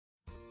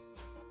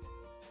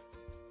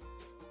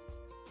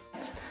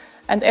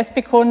And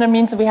ESPID Corner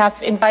means we have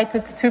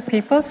invited two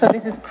people. So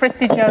this is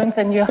Chrissie Jones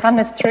and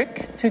Johannes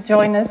Trück to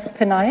join us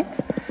tonight.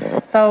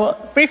 So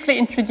briefly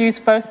introduce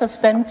both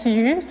of them to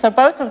you. So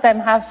both of them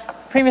have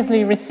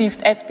previously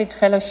received ESPID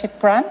fellowship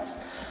grants.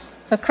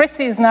 So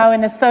Chrissie is now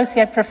an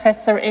associate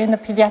professor in the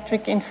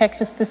pediatric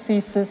infectious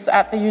diseases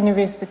at the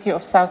University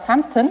of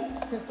Southampton.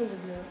 Careful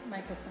with your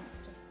microphone.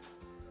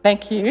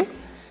 Thank you.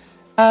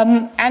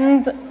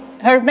 And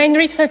her main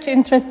research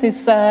interest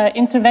is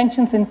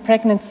interventions in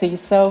pregnancy.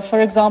 So,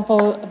 for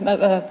example,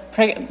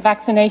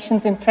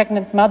 vaccinations in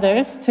pregnant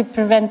mothers to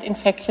prevent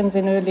infections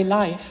in early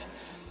life.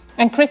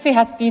 And Chrissie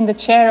has been the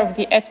chair of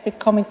the ESPID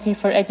Committee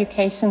for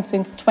Education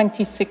since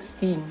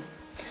 2016.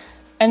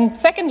 And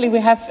secondly, we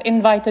have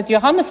invited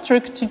Johannes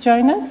Trück to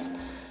join us.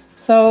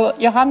 So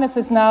Johannes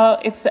is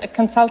a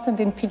consultant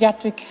in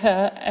pediatric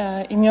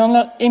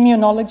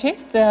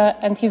immunologist,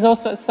 and he's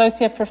also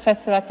associate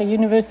professor at the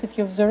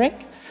University of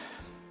Zurich.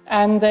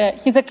 And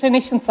he's a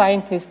clinician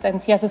scientist,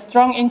 and he has a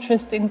strong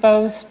interest in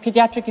both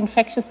pediatric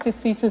infectious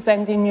diseases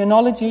and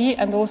immunology,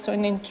 and also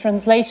in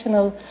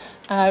translational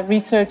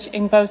research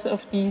in both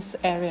of these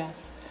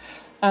areas.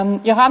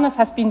 Johannes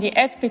has been the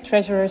ESPID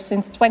treasurer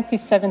since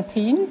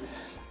 2017,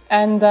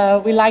 and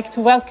we like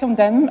to welcome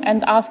them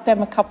and ask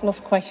them a couple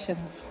of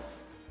questions.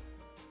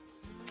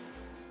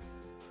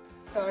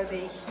 So are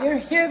they here?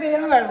 Here they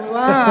are.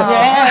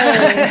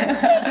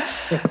 Wow.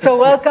 So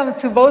welcome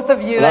to both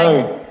of you.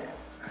 Hello.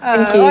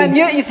 Thank you. And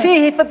you see,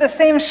 he put the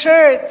same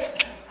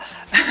shirt.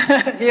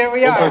 Here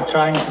we are. Also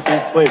trying to be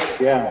Swiss,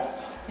 yeah.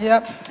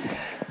 Yep.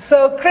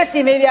 So,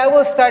 Chrissie, maybe I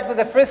will start with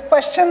the first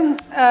question.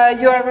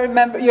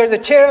 You're the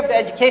chair of the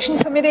Education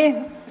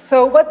Committee.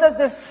 So what does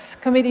this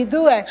committee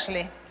do,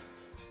 actually?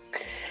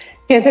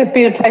 Yes, it's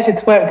been a pleasure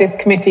to work with this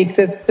committee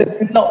because there's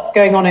lots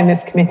going on in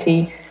this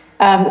committee.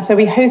 So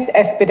we host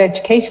ESPID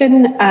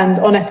Education, and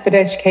on ESPID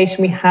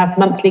Education we have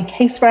monthly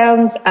case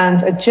rounds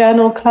and a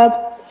journal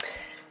club.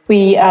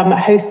 We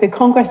host the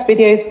congress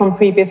videos from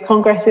previous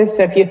congresses,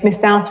 so if you've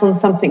missed out on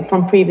something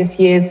from previous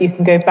years, you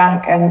can go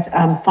back and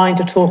find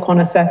a talk on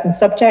a certain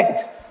subject.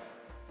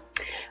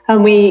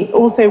 And we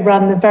also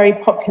run the very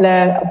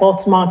popular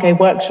Walter Margay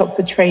workshop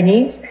for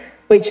trainees,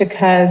 which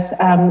occurs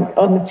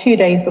on the 2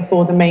 days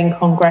before the main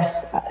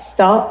congress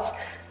starts.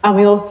 And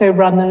we also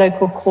run the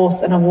local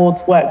course and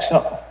awards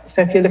workshop.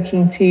 So if you're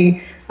looking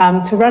to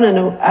run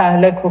a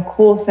local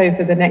course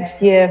over the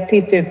next year,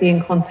 please do be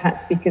in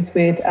contact because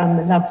we'd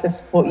love to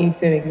support you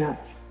doing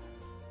that.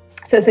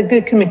 So it's a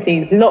good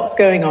committee, lots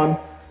going on.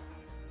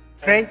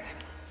 Great.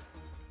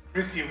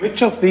 Chrissie,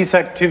 which of these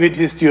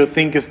activities do you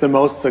think is the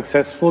most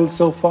successful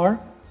so far?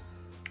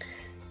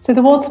 So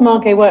the Walter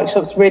Margay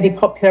workshop's really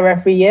popular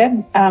every year.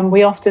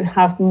 We often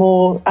have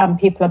more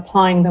people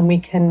applying than we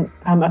can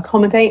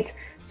accommodate.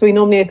 So we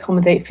normally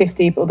accommodate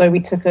 50, although we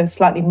took a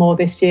slightly more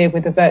this year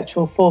with a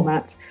virtual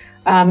format.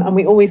 And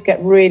we always get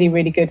really,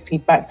 really good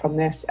feedback from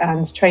this.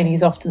 And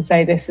trainees often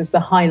say this is the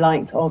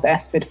highlight of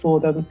ESPID for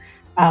them.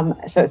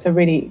 So it's a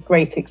really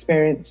great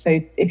experience. So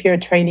if you're a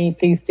trainee,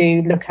 please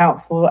do look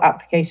out for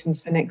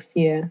applications for next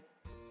year.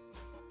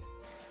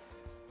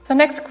 So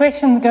next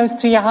question goes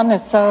to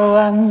Johannes. So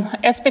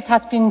ESPID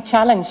has been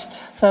challenged.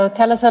 So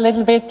tell us a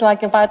little bit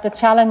about the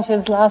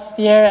challenges last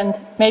year and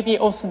maybe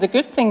also the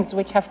good things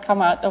which have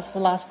come out of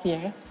last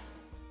year.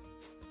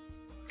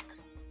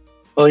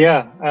 Well,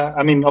 yeah,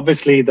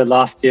 obviously the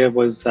last year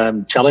was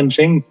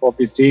challenging for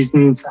obvious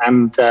reasons,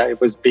 and it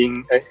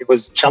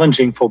was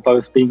challenging for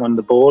both being on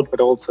the board but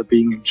also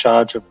being in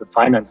charge of the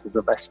finances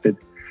of ESPID.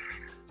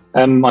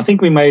 I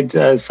think we made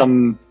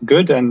some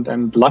good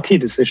and lucky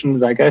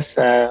decisions, I guess,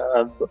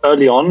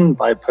 early on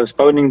by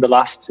postponing the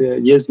last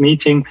year's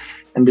meeting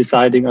and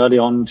deciding early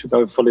on to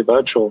go fully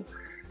virtual.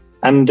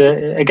 And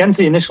against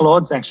the initial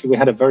odds, actually, we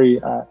had a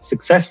very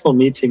successful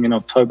meeting in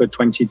October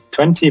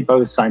 2020,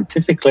 both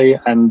scientifically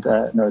and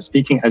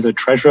speaking as a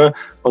treasurer,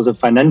 also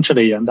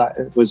financially. And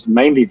that was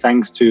mainly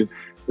thanks to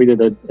really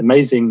the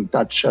amazing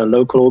Dutch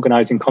local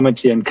organizing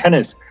committee and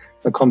Kennis,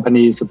 the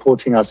company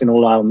supporting us in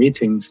all our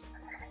meetings.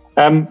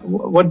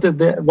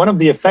 One of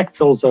the effects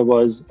also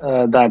was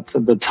that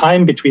the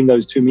time between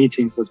those two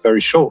meetings was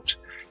very short.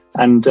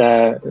 And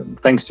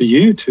thanks to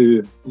you,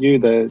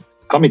 the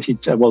committee,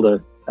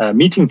 the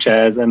meeting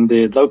chairs and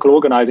the local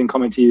organizing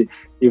committee,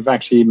 you've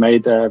actually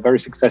made a very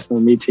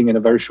successful meeting in a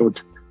very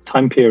short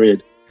time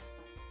period.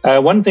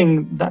 One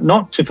thing that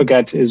not to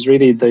forget is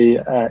really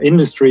the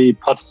industry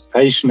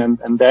participation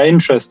and their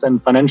interest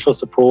and financial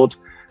support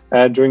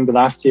during the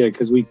last year,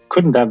 because we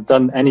couldn't have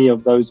done any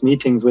of those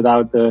meetings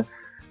without the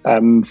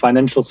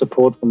financial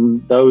support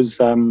from those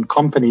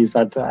companies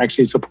that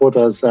actually support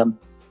us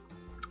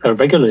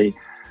regularly.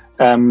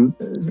 A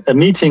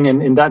meeting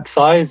in that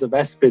size of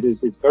ESPID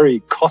is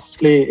very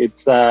costly.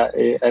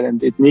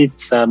 And it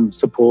needs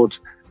support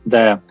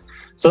there.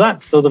 So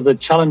that's sort of the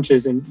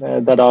challenges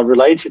that are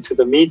related to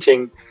the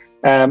meeting.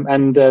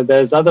 And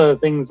there's other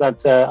things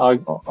that are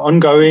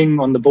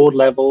ongoing on the board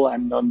level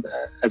and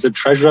as a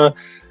treasurer.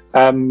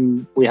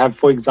 We have,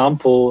 for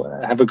example,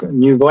 a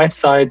new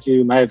website.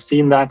 You may have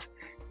seen that.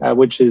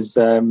 which is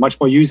much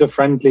more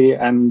user-friendly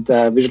and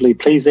visually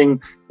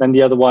pleasing than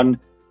the other one.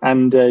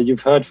 And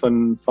you've heard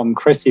from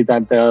Chrissie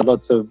that there are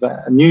lots of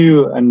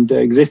new and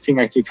existing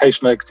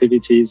educational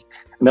activities.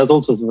 And there's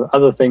also some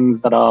other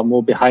things that are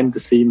more behind the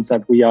scenes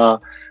that we are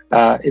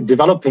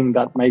developing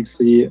that makes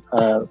the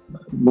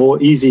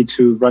more easy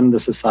to run the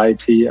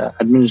society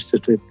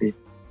administratively.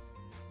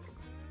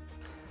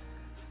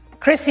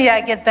 Chrissie,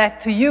 I get back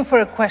to you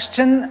for a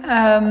question.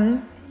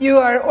 You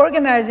are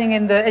organizing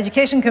in the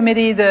Education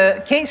Committee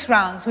the case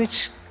rounds,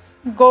 which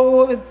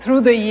go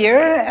through the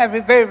year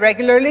very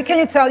regularly. Can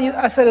you tell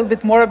us a little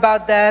bit more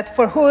about that?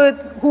 For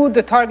who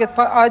the target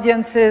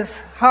audience is?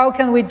 How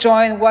can we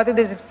join? What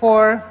is it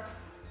for?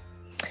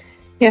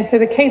 Yeah, so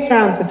the case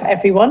rounds are for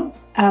everyone.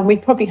 We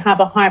probably have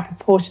a higher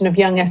proportion of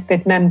young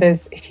ESPID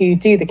members who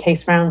do the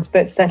case rounds,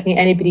 but certainly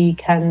anybody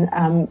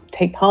can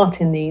take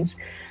part in these.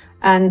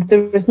 And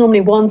there is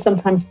normally one,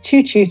 sometimes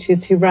two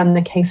tutors who run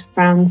the case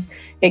rounds.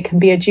 It can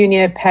be a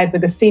junior paired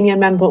with a senior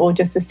member or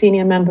just a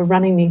senior member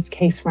running these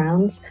case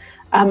rounds.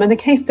 And the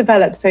case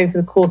develops over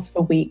the course of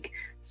a week.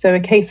 So a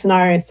case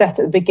scenario is set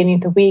at the beginning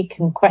of the week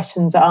and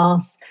questions are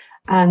asked,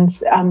 and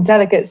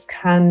delegates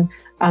can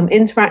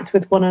interact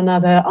with one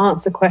another,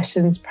 answer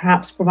questions,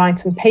 perhaps provide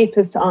some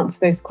papers to answer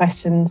those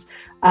questions.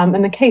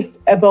 And the case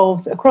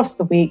evolves across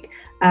the week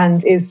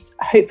and is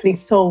hopefully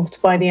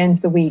solved by the end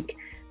of the week.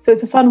 So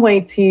it's a fun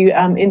way to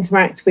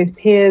interact with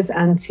peers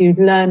and to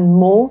learn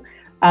more.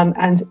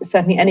 And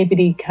certainly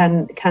anybody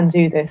can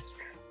do this.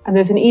 And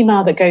there's an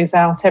email that goes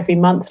out every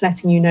month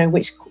letting you know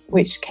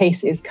which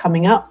case is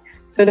coming up.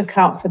 So look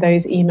out for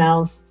those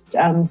emails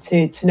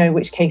to know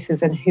which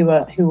cases and who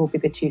will be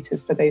the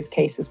tutors for those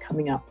cases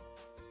coming up.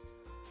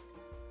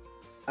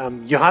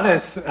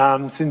 Johannes,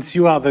 since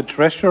you are the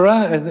treasurer,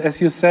 as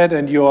you said,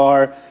 and you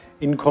are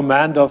in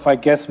command of, I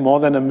guess,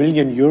 more than €1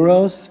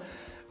 million,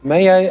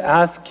 may I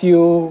ask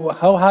you,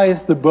 how high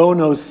is the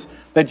bonus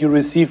that you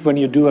receive when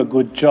you do a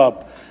good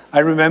job? I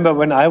remember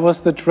when I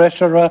was the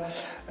treasurer,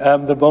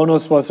 the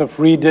bonus was a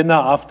free dinner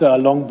after a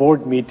long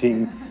board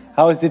meeting.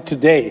 How is it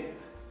today?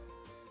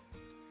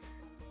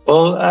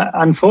 Well,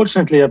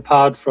 unfortunately,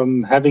 apart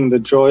from having the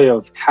joy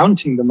of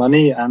counting the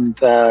money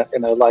and,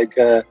 in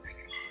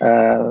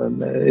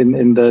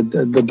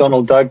the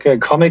Donald Duck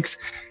comics,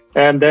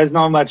 there's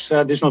not much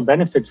additional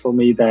benefit for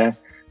me there.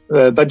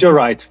 But you're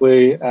right.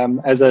 We,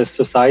 as a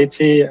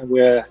society,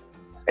 we're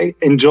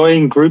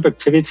enjoying group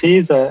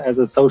activities as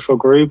a social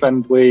group,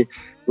 and we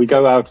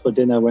go out for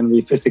dinner when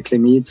we physically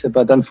meet.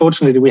 But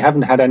unfortunately, we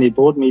haven't had any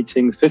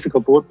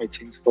physical board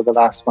meetings for the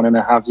last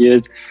 1.5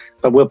 years.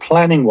 But we're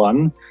planning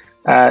one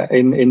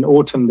in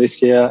autumn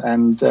this year,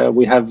 and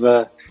we have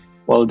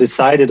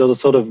decided or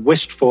sort of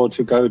wished for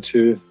to go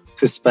to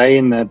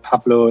Spain.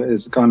 Pablo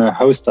is going to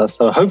host us,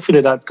 so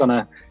hopefully that's going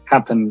to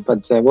happen.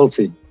 But we'll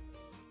see.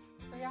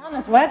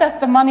 Johannes, where does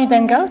the money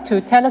then go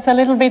to? Tell us a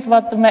little bit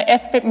what the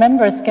ESPID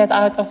members get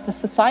out of the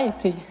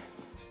society.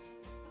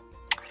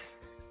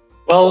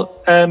 Well,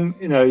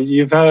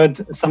 you've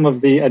heard some of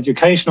the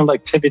educational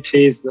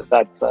activities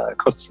that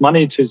costs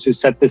money to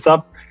set this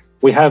up.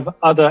 We have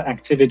other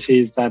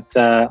activities that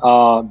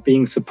are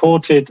being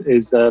supported,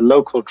 is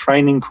local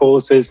training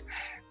courses.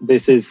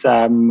 This is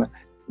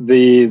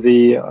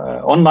the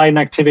online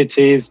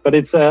activities, but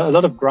it's a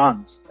lot of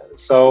grants.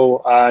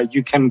 So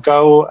you can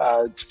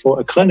go for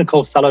a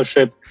clinical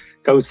fellowship,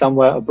 go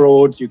somewhere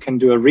abroad. You can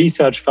do a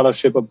research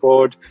fellowship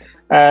abroad.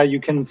 You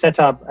can set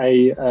up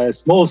a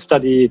small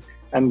study,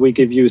 and we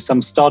give you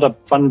some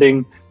startup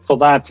funding for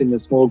that in the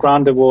small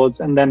grant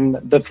awards. And then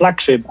the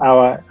flagship,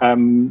 our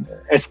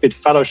ESPID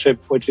fellowship,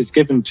 which is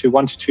given to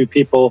 1 to 2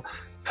 people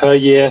per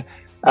year.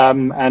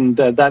 And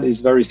that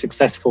is very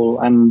successful.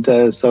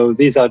 And so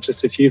these are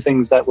just a few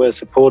things that we're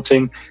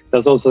supporting.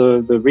 There's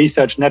also the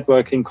research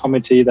networking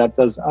committee that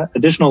does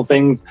additional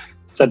things,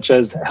 such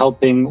as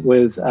helping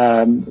with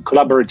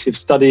collaborative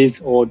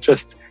studies or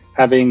just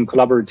having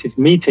collaborative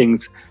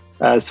meetings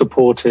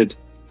supported.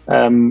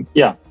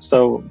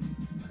 So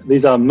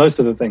these are most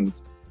of the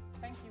things.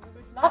 Thank you.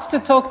 We would love to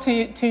talk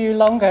to you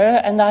longer,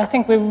 and I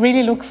think we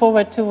really look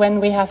forward to when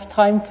we have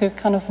time to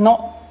kind of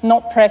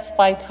not pressed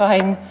by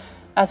time,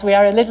 as we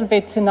are a little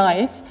bit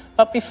tonight.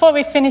 But before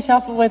we finish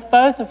off with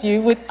both of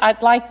you,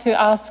 I'd like to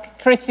ask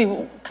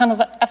Chrissie kind of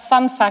a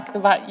fun fact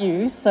about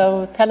you.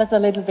 So tell us a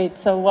little bit.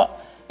 So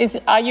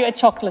are you a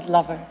chocolate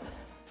lover?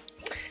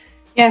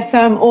 Yes,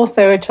 I'm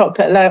also a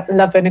chocolate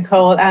lover,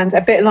 Nicole, and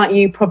a bit like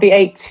you, probably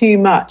ate too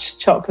much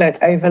chocolate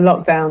over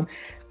lockdown.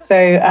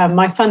 So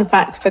my fun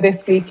fact for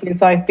this week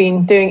is I've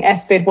been doing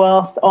ESPID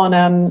whilst on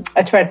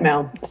a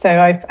treadmill.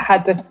 So I've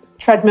had the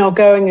treadmill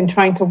going and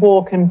trying to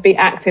walk and be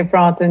active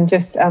rather than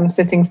just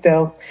sitting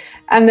still.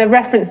 And the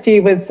reference to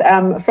you was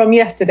from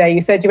yesterday.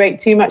 You said you ate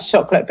too much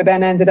chocolate, but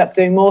then ended up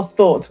doing more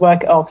sport to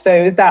work it off. So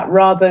it was that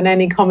rather than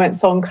any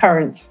comments on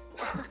current.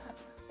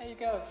 There you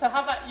go. So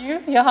how about you,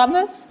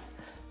 Johannes?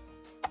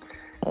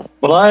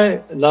 Well,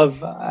 I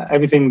love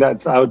everything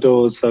that's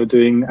outdoors, so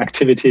doing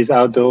activities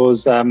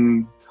outdoors,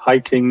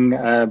 hiking,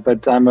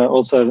 but I'm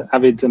also an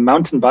avid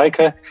mountain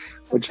biker,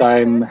 which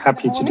I'm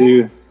happy to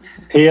do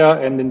here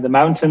and in the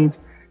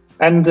mountains.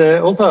 And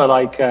also I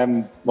like,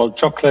 well,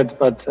 chocolate,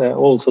 but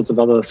all sorts of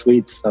other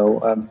sweets.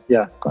 So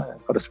yeah,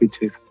 got a sweet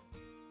tooth.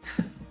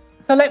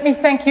 So let me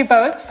thank you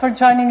both for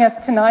joining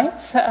us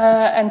tonight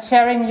and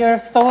sharing your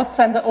thoughts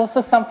and also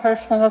some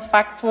personal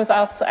facts with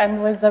us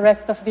and with the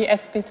rest of the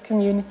ESPID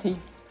community.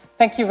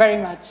 Thank you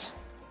very much.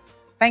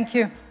 Thank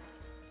you.